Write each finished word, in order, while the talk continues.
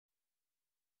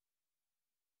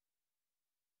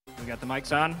We got the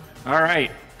mics on? All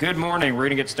right. Good morning. We're going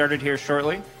to get started here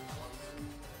shortly.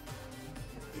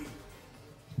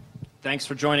 Thanks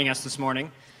for joining us this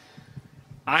morning.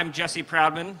 I'm Jesse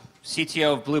Proudman,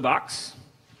 CTO of Blue Box.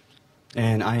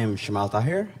 And I am Shamal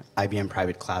Tahir, IBM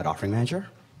Private Cloud Offering Manager.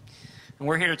 And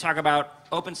we're here to talk about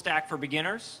OpenStack for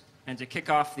beginners and to kick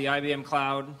off the IBM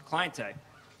Cloud Client Day.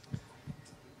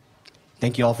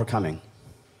 Thank you all for coming.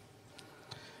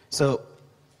 So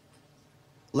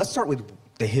let's start with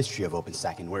the history of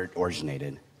OpenStack and where it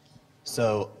originated.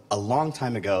 So a long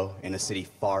time ago in a city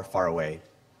far, far away,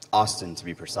 Austin to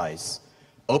be precise,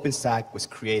 OpenStack was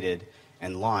created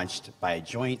and launched by a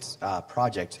joint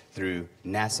project through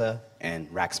NASA and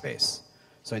Rackspace.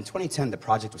 So in 2010, the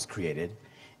project was created.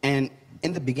 And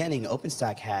in the beginning,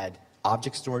 OpenStack had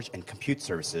object storage and compute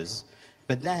services.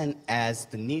 But then, as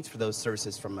the needs for those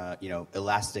services from a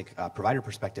elastic provider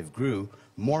perspective grew,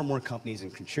 more and more companies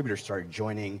and contributors started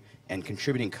joining and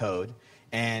contributing code.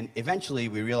 And eventually,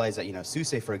 we realized that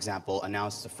SUSE, for example,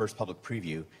 announced the first public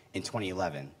preview in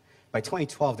 2011. By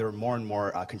 2012, there were more and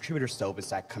more contributors to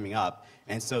OpenStack coming up,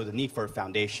 and so the need for a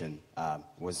foundation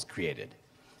was created.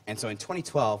 And so in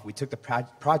 2012, we took the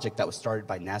project that was started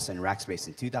by NASA and Rackspace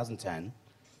in 2010,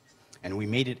 and we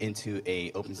made it into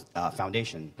a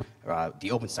foundation, the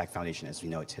OpenStack Foundation as we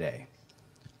know it today.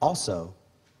 Also,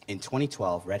 in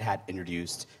 2012, Red Hat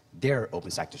introduced their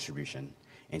OpenStack distribution.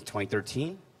 In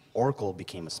 2013, Oracle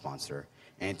became a sponsor.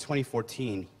 And in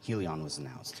 2014, Helion was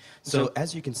announced. So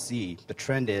as you can see, the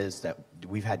trend is that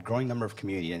we've had growing number of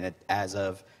community, and as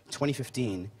of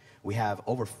 2015, we have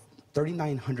over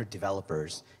 3,900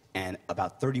 developers and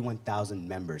about 31,000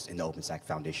 members in the OpenStack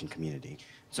Foundation community.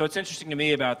 So what's interesting to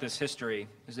me about this history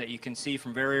is that you can see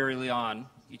from very early on,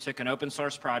 you took an open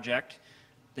source project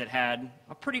that had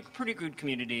a pretty good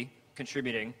community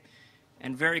contributing,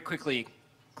 and very quickly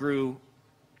grew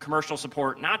commercial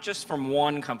support, not just from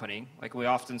one company, like we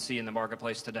often see in the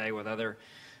marketplace today with other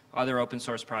open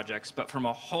source projects, but from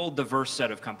a whole diverse set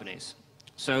of companies.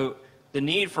 So the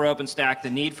need for OpenStack, the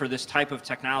need for this type of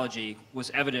technology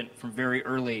was evident from very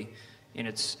early in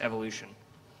its evolution.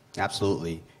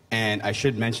 Absolutely. And I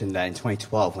should mention that in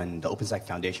 2012, when the OpenStack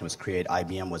Foundation was created,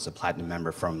 IBM was a platinum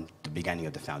member from the beginning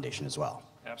of the foundation as well.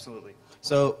 Absolutely.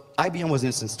 So IBM was in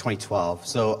it since 2012.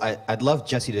 So I'd love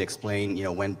Jesse to explain,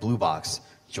 when Blue Box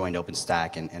joined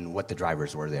OpenStack and what the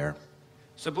drivers were there.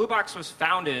 So Blue Box was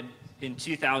founded in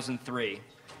 2003,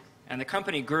 and the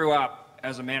company grew up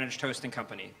as a managed hosting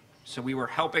company. So we were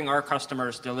helping our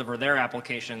customers deliver their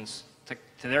applications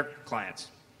to their clients.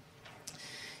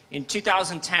 In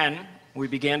 2010, we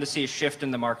began to see a shift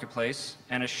in the marketplace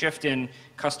and a shift in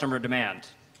customer demand.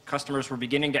 Customers were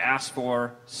beginning to ask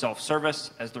for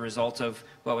self-service as the result of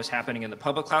what was happening in the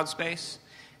public cloud space.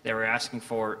 They were asking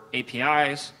for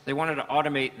APIs. They wanted to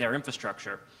automate their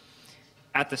infrastructure.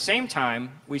 At the same time,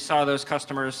 we saw those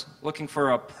customers looking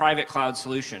for a private cloud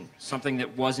solution, something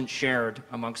that wasn't shared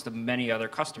amongst the many other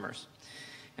customers.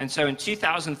 And so in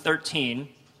 2013,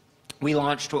 we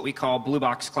launched what we call Blue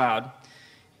Box Cloud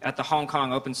at the Hong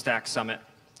Kong OpenStack Summit.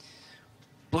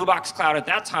 Blue Box Cloud at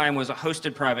that time was a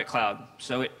hosted private cloud.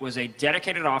 So it was a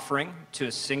dedicated offering to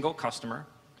a single customer,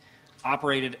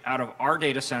 operated out of our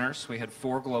data centers, we had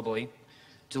 4 globally,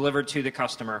 delivered to the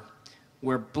customer,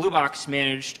 where Blue Box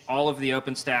managed all of the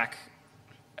OpenStack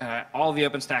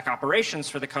operations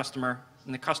for the customer,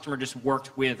 and the customer just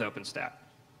worked with OpenStack.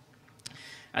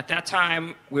 At that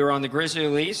time, we were on the Grizzly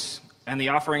release, and the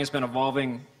offering has been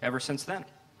evolving ever since then.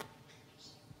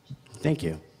 Thank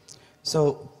you.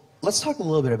 So let's talk a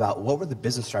little bit about what were the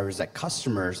business drivers that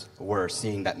customers were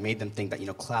seeing that made them think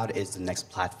that cloud is the next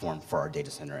platform for our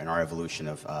data center and our evolution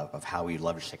of how we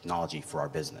leverage technology for our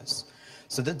business.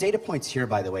 So the data points here,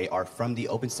 by the way, are from the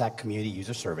OpenStack community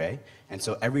user survey. And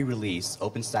so every release,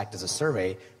 OpenStack does a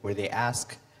survey where they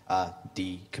ask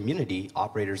the community,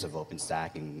 operators of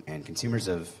OpenStack and consumers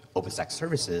of OpenStack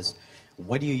services,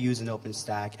 what do you use in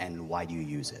OpenStack and why do you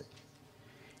use it?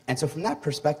 And so from that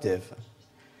perspective,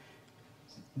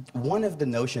 one of the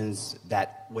notions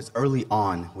that was early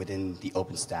on within the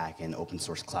OpenStack and open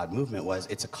source cloud movement was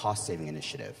it's a cost-saving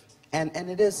initiative. And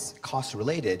it is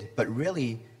cost-related, but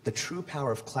really the true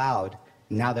power of cloud,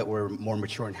 now that we're more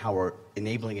mature in how we're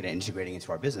enabling it and integrating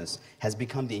into our business, has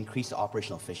become the increased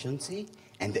operational efficiency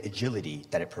and the agility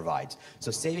that it provides.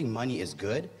 So saving money is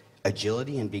good.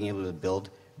 Agility and being able to build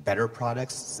better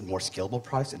products, more scalable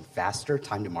products, and faster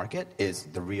time to market is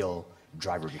the real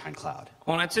driver behind cloud.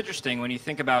 Well, and it's interesting when you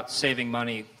think about saving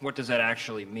money, what does that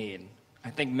actually mean? I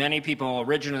think many people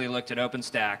originally looked at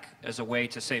OpenStack as a way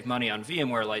to save money on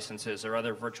VMware licenses or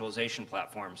other virtualization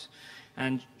platforms.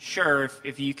 And sure,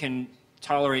 if you can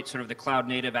tolerate sort of the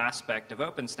cloud-native aspect of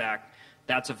OpenStack,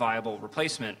 that's a viable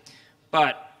replacement.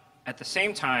 But at the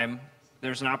same time,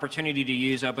 there's an opportunity to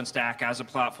use OpenStack as a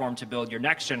platform to build your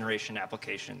next-generation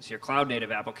applications, your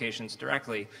cloud-native applications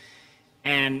directly.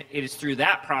 And it is through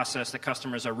that process that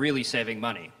customers are really saving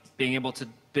money, being able to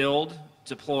build,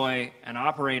 deploy, and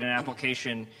operate an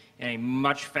application in a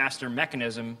much faster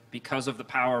mechanism because of the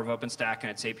power of OpenStack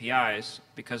and its APIs,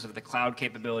 because of the cloud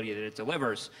capability that it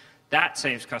delivers. That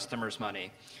saves customers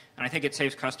money. And I think it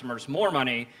saves customers more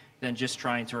money than just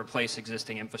trying to replace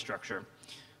existing infrastructure.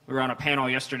 We were on a panel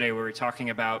yesterday where we were talking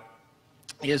about,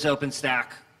 is OpenStack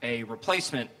a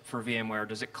replacement for VMware?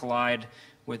 Does it collide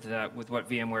with what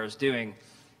VMware is doing?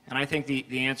 And I think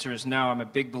the answer is no. I'm a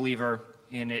big believer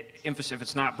in it. If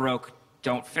it's not broke,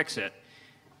 don't fix it.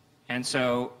 And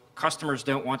so customers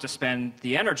don't want to spend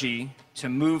the energy to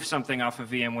move something off of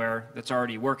VMware that's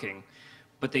already working.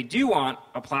 But they do want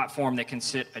a platform that can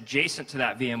sit adjacent to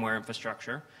that VMware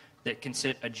infrastructure, that can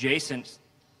sit adjacent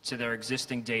to their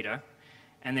existing data,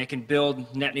 and they can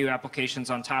build net new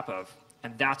applications on top of.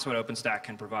 And that's what OpenStack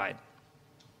can provide.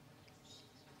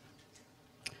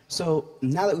 So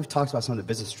now that we've talked about some of the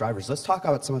business drivers, let's talk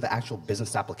about some of the actual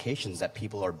business applications that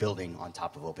people are building on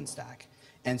top of OpenStack.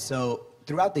 And so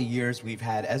throughout the years, we've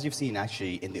had, as you've seen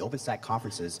actually in the OpenStack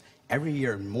conferences, every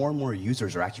year more and more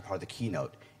users are actually part of the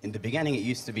keynote. In the beginning, it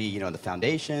used to be the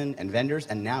foundation and vendors,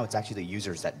 and now it's actually the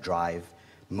users that drive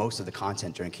most of the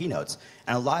content during keynotes.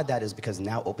 And a lot of that is because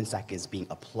now OpenStack is being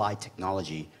applied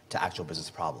technology to actual business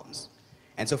problems.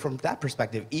 And so from that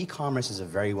perspective, e-commerce is a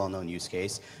very well-known use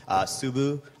case.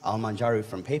 Subbu Almanjaru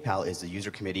from PayPal is the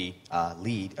user committee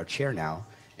lead or chair now.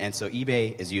 And so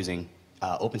eBay is using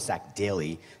OpenStack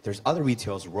daily. There's other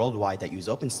retailers worldwide that use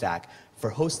OpenStack for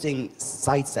hosting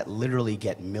sites that literally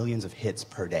get millions of hits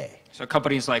per day. So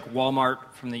companies like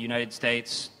Walmart from the United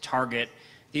States, Target,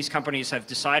 these companies have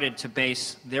decided to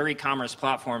base their e-commerce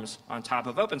platforms on top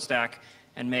of OpenStack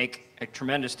and make a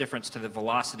tremendous difference to the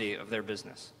velocity of their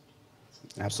business.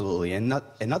 Absolutely. And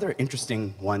another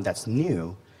interesting one that's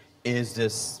new is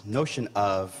this notion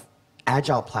of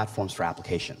agile platforms for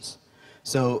applications.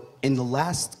 So in the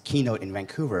last keynote in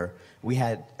Vancouver, we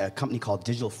had a company called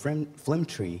Digital Film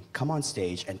Tree come on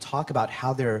stage and talk about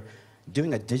how they're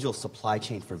doing a digital supply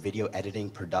chain for video editing,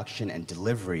 production, and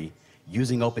delivery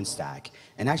using OpenStack.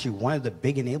 And actually, one of the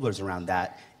big enablers around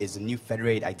that is the new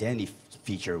federated identity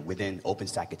feature within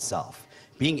OpenStack itself.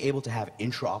 Being able to have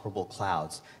interoperable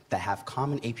clouds that have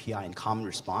common API and common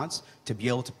response to be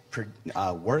able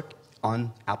to work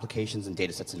on applications and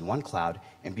datasets in one cloud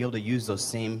and be able to use those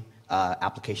same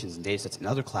applications and datasets in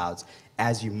other clouds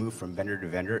as you move from vendor to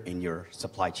vendor in your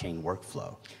supply chain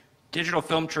workflow. Digital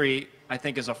Film Tree, I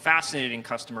think, is a fascinating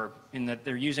customer in that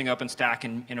they're using OpenStack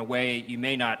in a way you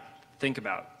may not think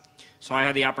about. So I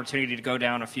had the opportunity to go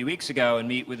down a few weeks ago and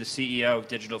meet with the CEO of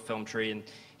Digital Film Tree and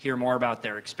hear more about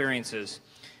their experiences.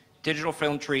 Digital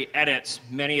Film Tree edits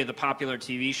many of the popular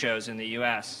TV shows in the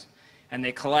US, and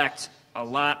they collect a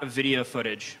lot of video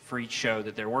footage for each show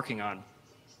that they're working on.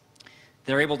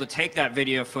 They're able to take that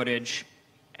video footage,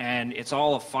 and it's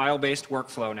all a file-based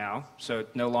workflow now, so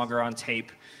it's no longer on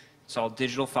tape. It's all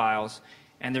digital files,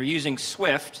 and they're using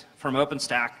Swift from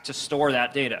OpenStack to store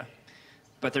that data.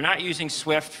 But they're not using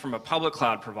Swift from a public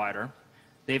cloud provider.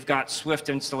 They've got Swift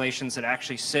installations that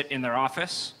actually sit in their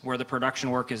office where the production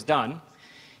work is done.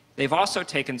 They've also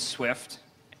taken Swift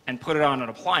and put it on an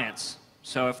appliance.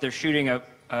 So if they're shooting a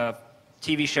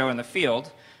TV show in the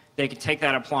field, they can take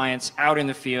that appliance out in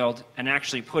the field and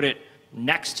actually put it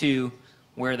next to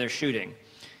where they're shooting.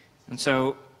 And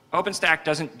so OpenStack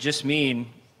doesn't just mean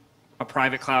a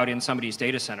private cloud in somebody's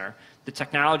data center. The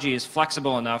technology is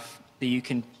flexible enough that you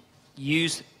can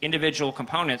use individual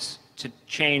components to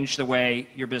change the way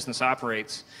your business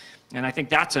operates. And I think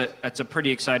that's a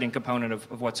pretty exciting component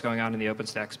of what's going on in the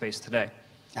OpenStack space today.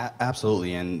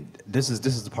 Absolutely, and this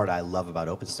is the part I love about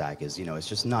OpenStack is, it's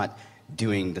just not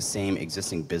doing the same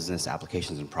existing business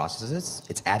applications and processes.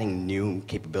 It's adding new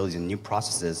capabilities and new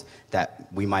processes that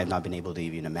we might have not been able to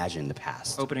even imagine in the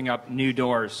past. Opening up new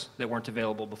doors that weren't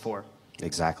available before.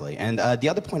 Exactly. And the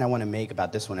other point I want to make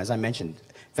about this one, as I mentioned,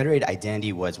 federated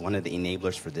identity was one of the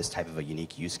enablers for this type of a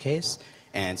unique use case.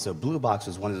 And so Blue Box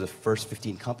was one of the first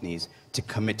 15 companies to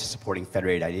commit to supporting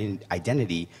federated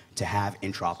identity to have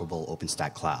interoperable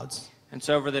OpenStack clouds. And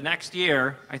so over the next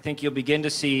year, I think you'll begin to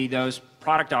see those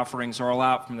product offerings roll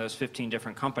out from those 15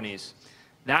 different companies.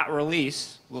 That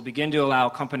release will begin to allow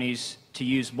companies to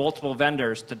use multiple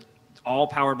vendors, all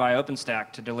powered by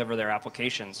OpenStack, to deliver their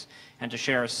applications and to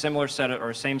share a similar set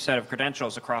or same set of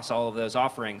credentials across all of those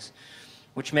offerings.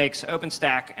 which makes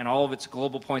OpenStack and all of its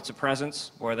global points of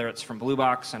presence, whether it's from Blue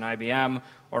Box and IBM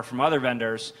or from other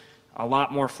vendors, a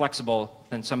lot more flexible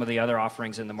than some of the other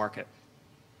offerings in the market.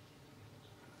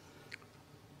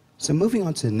 So moving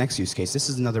on to the next use case, this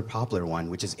is another popular one,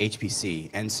 which is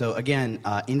HPC. And so again,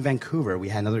 in Vancouver, we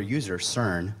had another user,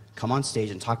 CERN, come on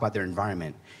stage and talk about their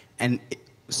environment. And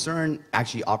CERN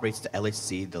actually operates the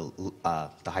LHC,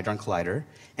 the Hadron Collider,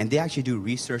 and they actually do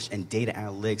research and data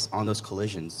analytics on those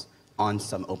collisions on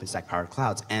some OpenStack powered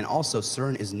clouds. And also,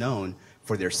 CERN is known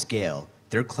for their scale.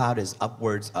 Their cloud is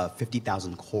upwards of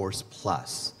 50,000 cores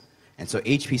plus. And so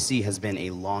HPC has been a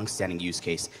long-standing use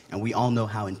case, and we all know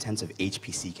how intensive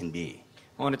HPC can be.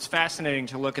 Well, and it's fascinating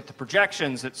to look at the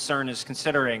projections that CERN is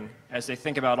considering as they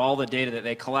think about all the data that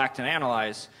they collect and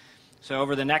analyze. So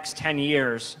over the next 10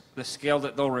 years, the scale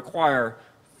that they'll require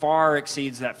far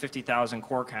exceeds that 50,000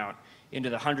 core count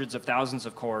into the hundreds of thousands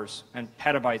of cores and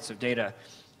petabytes of data.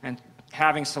 And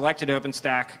having selected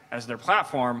OpenStack as their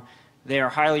platform, they are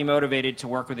highly motivated to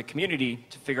work with the community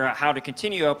to figure out how to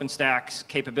continue OpenStack's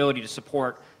capability to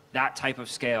support that type of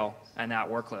scale and that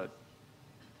workload.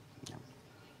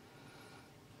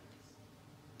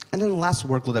 And then the last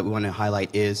workload that we want to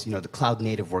highlight is, the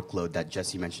cloud-native workload that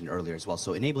Jesse mentioned earlier as well.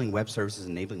 So enabling web services,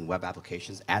 enabling web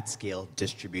applications at scale,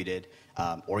 distributed,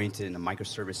 oriented in a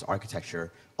microservice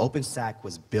architecture. OpenStack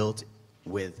was built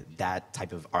with that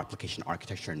type of application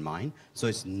architecture in mind, so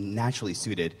it's naturally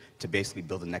suited to basically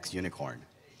build the next unicorn.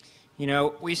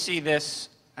 We see this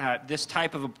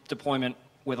type of deployment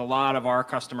with a lot of our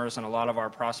customers and a lot of our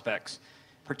prospects,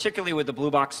 particularly with the Blue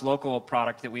Box Local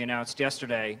product that we announced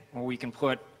yesterday, where we can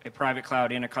put a private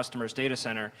cloud in a customer's data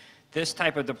center. This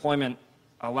type of deployment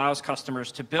allows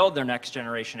customers to build their next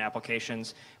generation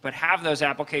applications, but have those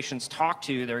applications talk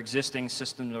to their existing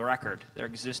system of record, their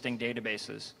existing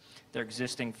databases, their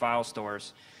existing file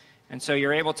stores. And so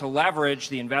you're able to leverage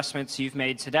the investments you've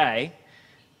made today,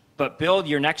 but build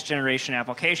your next generation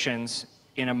applications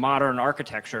in a modern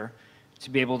architecture to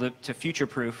be able to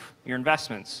future-proof your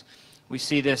investments. We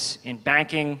see this in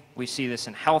banking, we see this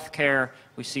in healthcare,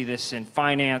 we see this in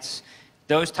finance.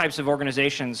 Those types of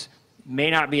organizations may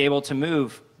not be able to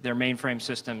move their mainframe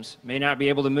systems, may not be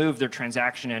able to move their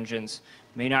transaction engines,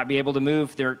 may not be able to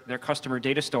move their customer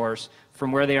data stores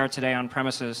from where they are today on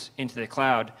premises into the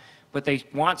cloud, but they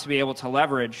want to be able to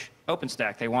leverage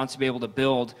OpenStack. They want to be able to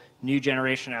build new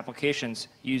generation applications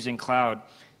using cloud.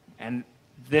 And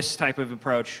this type of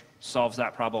approach solves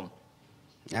that problem.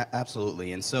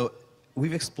 Absolutely. And so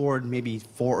we've explored maybe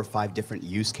 4 or 5 different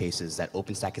use cases that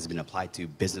OpenStack has been applied to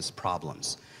business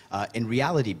problems. In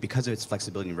reality, because of its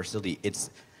flexibility and versatility,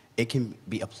 it can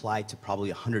be applied to probably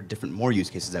 100 different more use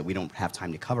cases that we don't have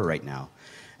time to cover right now.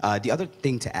 The other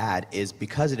thing to add is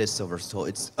because it is so versatile,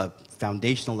 it's a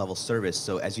foundational level service.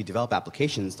 So as you develop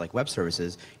applications like web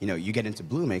services, you get into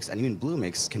Bluemix, and even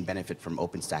Bluemix can benefit from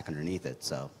OpenStack underneath it.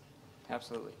 So,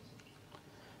 absolutely.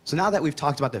 So now that we've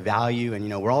talked about the value,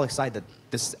 and we're all excited that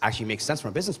this actually makes sense from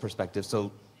a business perspective.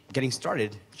 So getting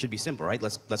started should be simple, right?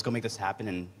 Let's go make this happen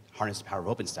and harness the power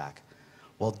of OpenStack.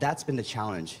 Well, that's been the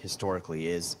challenge historically,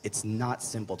 is it's not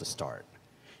simple to start.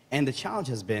 And the challenge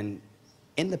has been,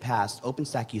 in the past,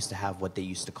 OpenStack used to have what they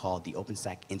used to call the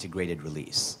OpenStack integrated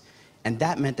release. And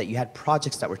that meant that you had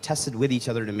projects that were tested with each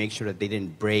other to make sure that they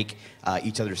didn't break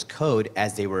each other's code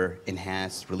as they were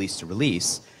enhanced release to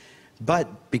release.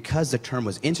 But because the term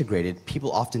was integrated,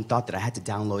 people often thought that I had to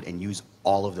download and use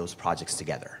all of those projects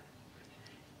together.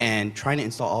 And trying to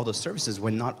install all those services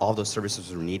when not all those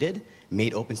services were needed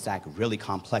made OpenStack really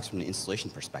complex from an installation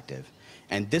perspective.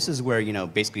 And this is where,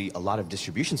 basically a lot of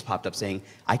distributions popped up saying,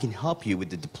 I can help you with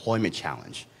the deployment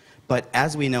challenge. But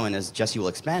as we know, and as Jesse will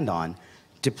expand on,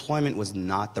 deployment was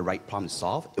not the right problem to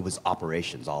solve. It was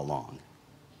operations all along.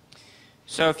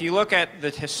 So if you look at the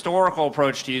historical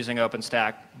approach to using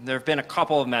OpenStack, there have been a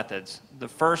couple of methods. The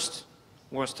first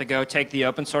was to go take the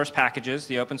open source packages,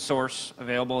 the open source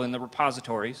available in the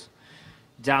repositories,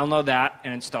 download that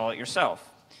and install it yourself.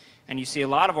 And you see a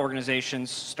lot of organizations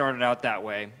started out that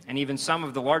way, and even some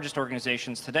of the largest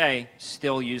organizations today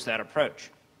still use that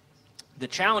approach. The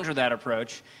challenge with that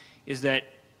approach is that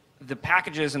the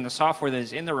packages and the software that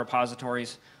is in the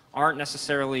repositories aren't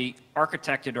necessarily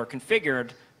architected or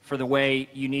configured for the way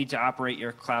you need to operate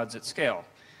your clouds at scale.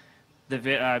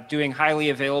 Doing highly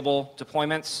available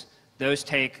deployments, those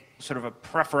take sort of a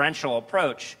preferential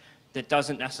approach that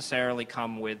doesn't necessarily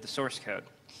come with the source code.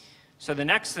 So the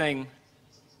next thing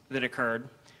that occurred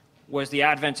was the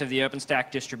advent of the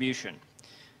OpenStack distribution,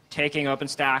 taking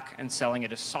OpenStack and selling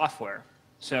it as software.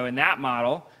 So in that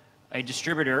model, a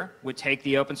distributor would take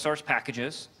the open source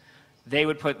packages, they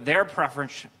would put their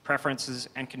preferences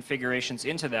and configurations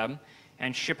into them,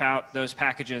 and ship out those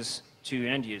packages to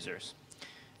end users.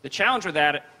 The challenge with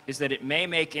that is that it may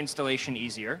make installation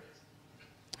easier.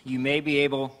 You may be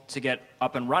able to get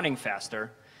up and running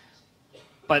faster,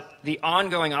 but the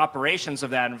ongoing operations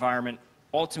of that environment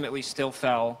ultimately still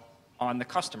fell on the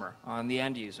customer, on the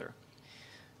end user.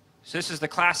 So this is the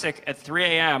classic at 3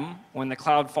 a.m. when the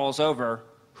cloud falls over,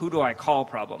 who do I call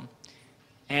problem?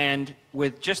 And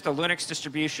with just a Linux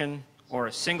distribution or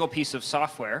a single piece of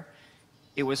software,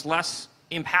 it was less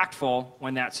impactful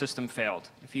when that system failed.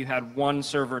 If you had one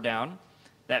server down,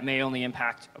 that may only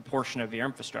impact a portion of your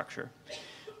infrastructure.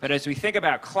 But as we think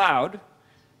about cloud,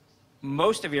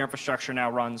 most of your infrastructure now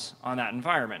runs on that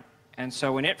environment. And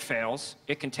so when it fails,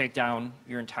 it can take down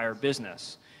your entire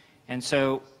business. And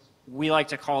so we like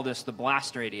to call this the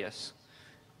blast radius.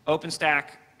 OpenStack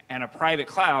and a private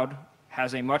cloud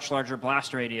has a much larger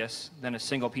blast radius than a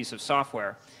single piece of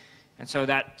software. And so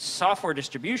that software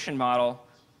distribution model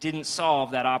didn't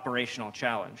solve that operational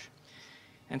challenge.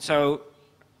 And so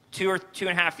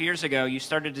 2.5 years ago, you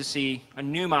started to see a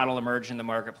new model emerge in the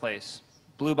marketplace.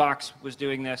 Blue Box was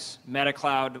doing this,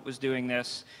 MetaCloud was doing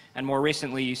this, and more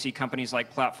recently you see companies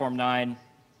like Platform 9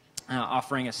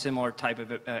 offering a similar type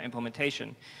of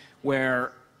implementation,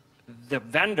 where the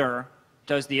vendor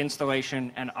does the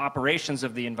installation and operations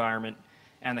of the environment,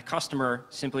 and the customer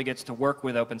simply gets to work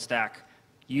with OpenStack,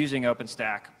 using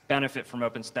OpenStack, benefit from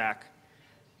OpenStack,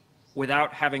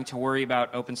 without having to worry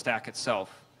about OpenStack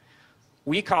itself.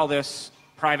 We call this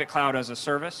private cloud as a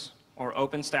service, or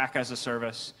OpenStack as a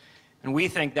service, and we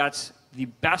think that's the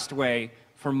best way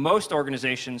for most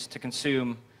organizations to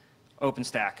consume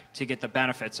OpenStack, to get the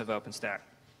benefits of OpenStack.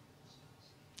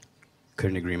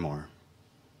 Couldn't agree more.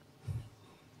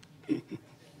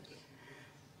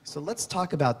 So let's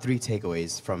talk about 3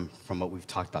 takeaways from what we've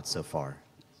talked about so far.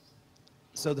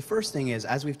 So the first thing is,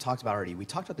 as we've talked about already, we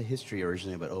talked about the history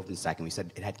originally about OpenStack, and we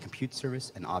said it had compute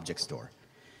service and object store.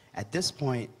 At this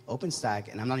point,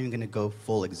 OpenStack, and I'm not even going to go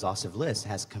full exhaustive list,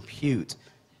 has compute,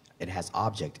 it has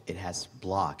object, it has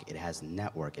block, it has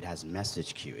network, it has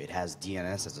message queue, it has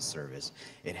DNS as a service,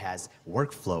 it has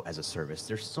workflow as a service.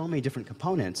 There's so many different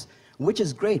components, which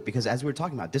is great because, as we were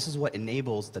talking about, this is what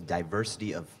enables the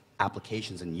diversity of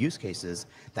applications and use cases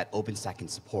that OpenStack can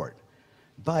support.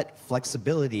 But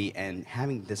flexibility and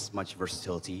having this much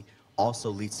versatility also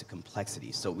leads to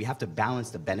complexity. So we have to balance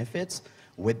the benefits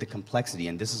with the complexity,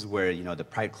 and this is where, you know, the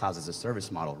private clouds as a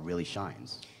service model really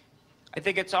shines. I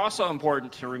think it's also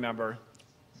important to remember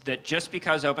that just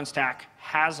because OpenStack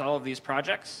has all of these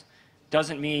projects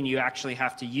doesn't mean you actually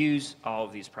have to use all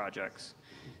of these projects.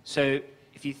 So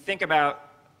if you think about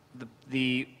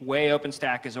the way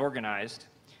OpenStack is organized,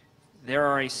 there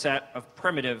are a set of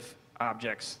primitive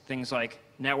objects, things like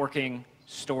networking,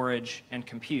 storage, and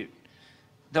compute.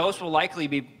 Those will likely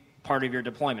be part of your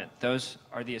deployment. Those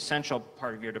are the essential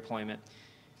part of your deployment.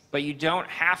 But you don't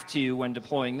have to, when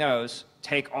deploying those,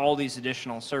 take all these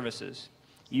additional services.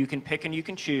 You can pick and you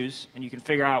can choose, and you can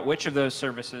figure out which of those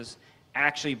services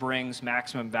actually brings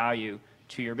maximum value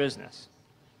to your business.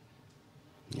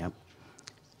 Yep.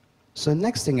 So the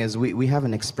next thing is we have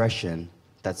an expression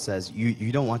that says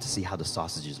you don't want to see how the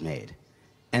sausage is made.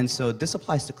 And so this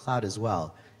applies to cloud as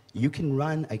well. You can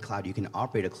run a cloud, you can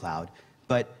operate a cloud,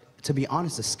 but to be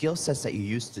honest, the skill sets that you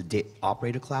use to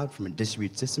operate a cloud from a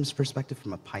distributed systems perspective,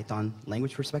 from a Python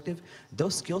language perspective,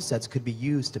 those skill sets could be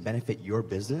used to benefit your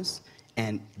business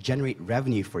and generate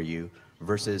revenue for you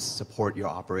versus support your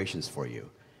operations for you.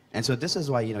 And so this is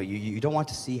why, you know, you don't want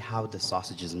to see how the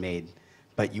sausage is made,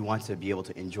 but you want to be able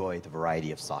to enjoy the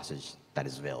variety of sausage that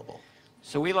is available.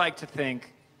 So we like to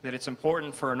think that it's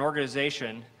important for an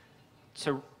organization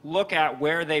to look at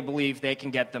where they believe they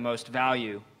can get the most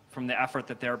value from the effort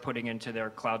that they're putting into their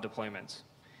cloud deployments.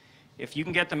 If you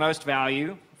can get the most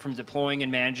value from deploying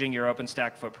and managing your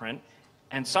OpenStack footprint,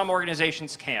 and some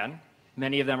organizations can,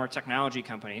 many of them are technology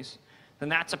companies, then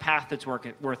that's a path that's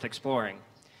worth exploring.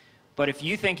 But if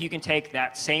you think you can take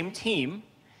that same team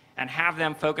and have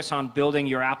them focus on building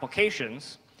your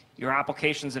applications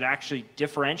that actually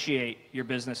differentiate your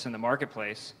business in the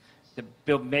marketplace,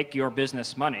 that make your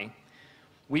business money,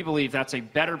 we believe that's a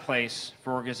better place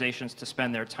for organizations to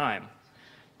spend their time.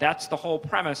 That's the whole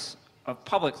premise of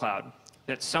public cloud,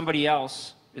 that somebody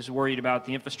else is worried about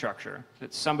the infrastructure,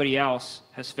 that somebody else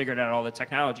has figured out all the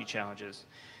technology challenges.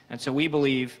 And so we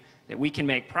believe that we can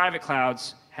make private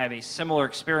clouds have a similar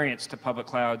experience to public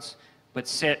clouds, but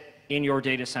sit in your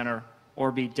data center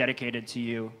or be dedicated to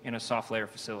you in a soft layer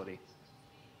facility.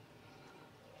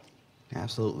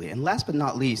 Absolutely. And last but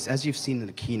not least, as you've seen in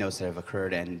the keynotes that have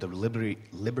occurred and the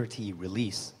Liberty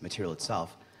release material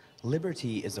itself,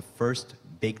 Liberty is the first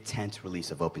big tent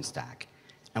release of OpenStack.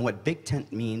 And what Big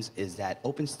Tent means is that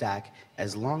OpenStack,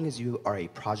 as long as you are a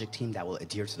project team that will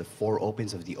adhere to the 4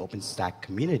 opens of the OpenStack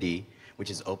community, which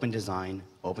is open design,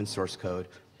 open source code,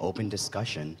 open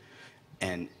discussion,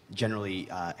 and generally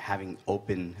having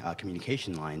open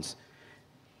communication lines,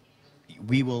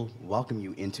 we will welcome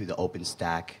you into the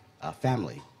OpenStack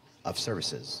family of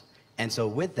services. And so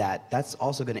with that, that's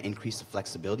also going to increase the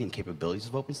flexibility and capabilities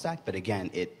of OpenStack, but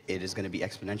again, it is going to be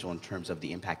exponential in terms of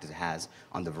the impact it has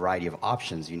on the variety of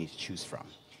options you need to choose from.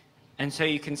 And so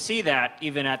you can see that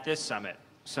even at this summit.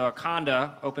 So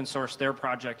Aconda open sourced their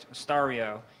project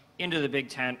Astario into the Big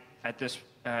Tent at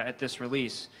this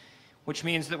release, which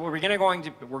means that we're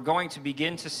going to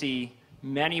begin to see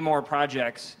many more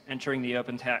projects entering the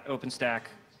OpenStack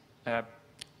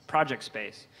project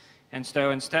space. And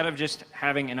so instead of just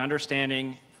having an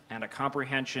understanding and a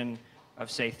comprehension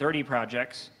of, say, 30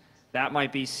 projects, that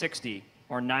might be 60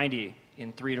 or 90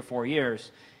 in 3 to 4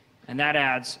 years. And that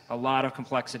adds a lot of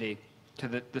complexity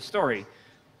to the story.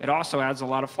 It also adds a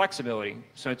lot of flexibility.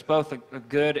 So it's both a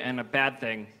good and a bad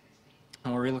thing.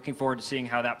 And we're really looking forward to seeing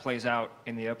how that plays out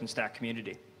in the OpenStack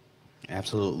community.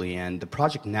 Absolutely, and the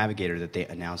Project Navigator that they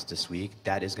announced this week,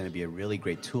 that is going to be a really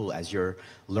great tool as you're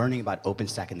learning about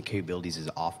OpenStack and the capabilities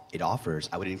it offers.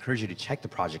 I would encourage you to check the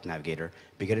Project Navigator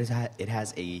because it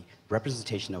has a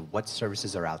representation of what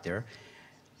services are out there,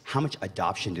 how much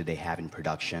adoption do they have in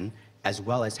production, as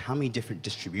well as how many different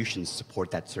distributions support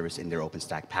that service in their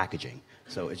OpenStack packaging.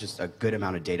 So it's just a good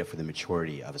amount of data for the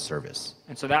maturity of a service.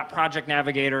 And so that Project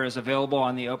Navigator is available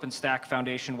on the OpenStack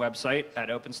Foundation website at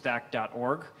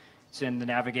openstack.org. It's in the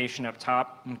navigation up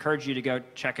top. I encourage you to go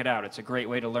check it out. It's a great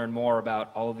way to learn more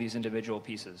about all of these individual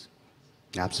pieces.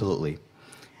 Absolutely.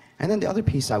 And then the other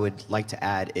piece I would like to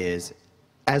add is,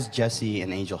 as Jesse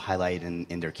and Angel highlighted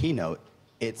in their keynote,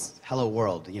 it's hello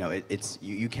world. You know,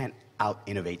 you can't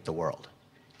out-innovate the world.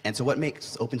 And so what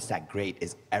makes OpenStack great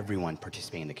is everyone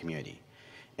participating in the community.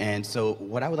 And so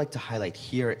what I would like to highlight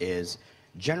here is,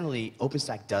 generally,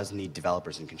 OpenStack does need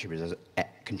developers and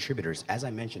contributors. As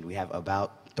I mentioned, we have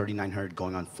about 3,900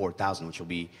 going on 4,000, which will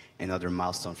be another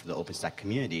milestone for the OpenStack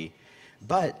community.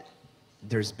 But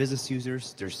there's business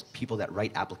users, there's people that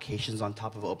write applications on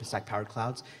top of OpenStack powered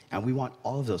clouds, and we want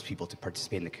all of those people to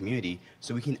participate in the community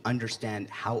so we can understand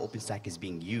how OpenStack is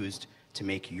being used to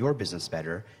make your business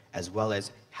better, as well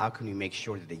as how can we make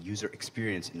sure that the user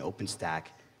experience in OpenStack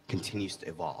continues to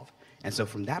evolve. And so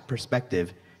from that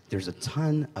perspective, there's a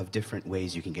ton of different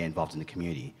ways you can get involved in the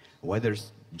community, whether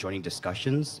it's joining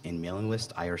discussions in mailing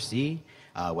list IRC,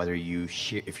 whether you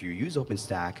share, if you use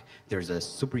OpenStack, there's a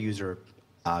super user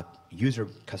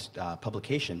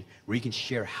publication where you can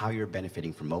share how you're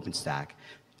benefiting from OpenStack.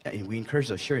 And we encourage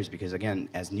those shares because, again,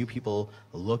 as new people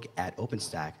look at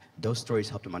OpenStack, those stories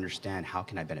help them understand how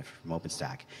can I benefit from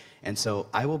OpenStack. And so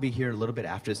I will be here a little bit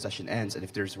after the session ends, and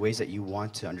if there's ways that you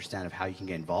want to understand of how you can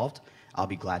get involved, I'll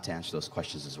be glad to answer those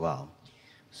questions as well.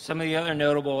 Some of the other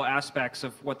notable aspects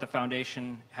of what the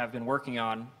Foundation have been working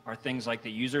on are things like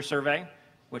the user survey,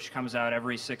 which comes out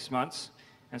every 6 months.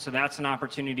 And so that's an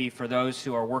opportunity for those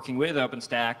who are working with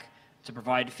OpenStack to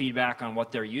provide feedback on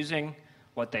what they're using,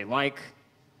 what they like,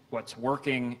 what's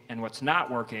working and what's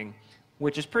not working,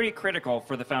 which is pretty critical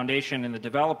for the Foundation and the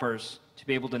developers to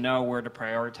be able to know where to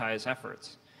prioritize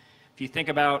efforts. If you think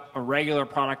about a regular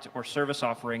product or service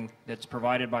offering that's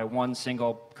provided by one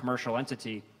single commercial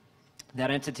entity, that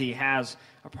entity has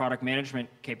a product management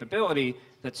capability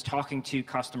that's talking to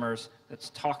customers, that's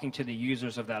talking to the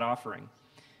users of that offering.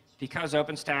 Because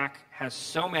OpenStack has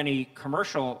so many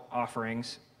commercial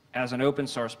offerings as an open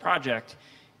source project,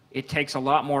 it takes a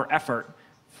lot more effort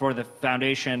for the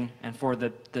Foundation and for the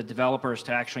developers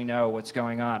to actually know what's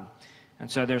going on. And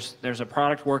so there's a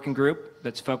product working group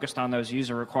that's focused on those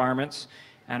user requirements.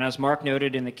 And as Mark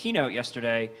noted in the keynote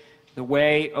yesterday, the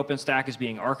way OpenStack is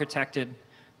being architected,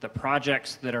 the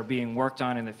projects that are being worked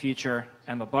on in the future,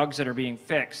 and the bugs that are being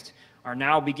fixed are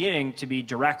now beginning to be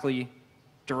directly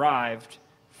derived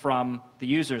from the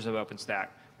users of OpenStack,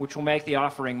 which will make the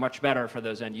offering much better for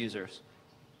those end users.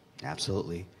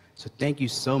 Absolutely. So thank you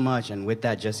so much. And with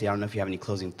that, Jesse, I don't know if you have any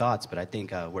closing thoughts, but I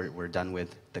think we're done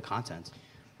with the content.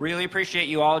 Really appreciate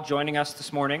you all joining us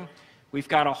this morning. We've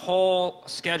got a whole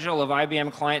schedule of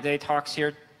IBM Client Day talks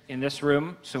here in this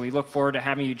room, so we look forward to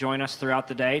having you join us throughout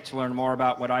the day to learn more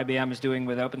about what IBM is doing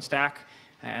with OpenStack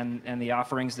and the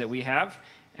offerings that we have,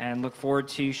 and look forward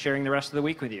to sharing the rest of the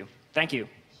week with you. Thank you.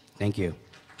 Thank you.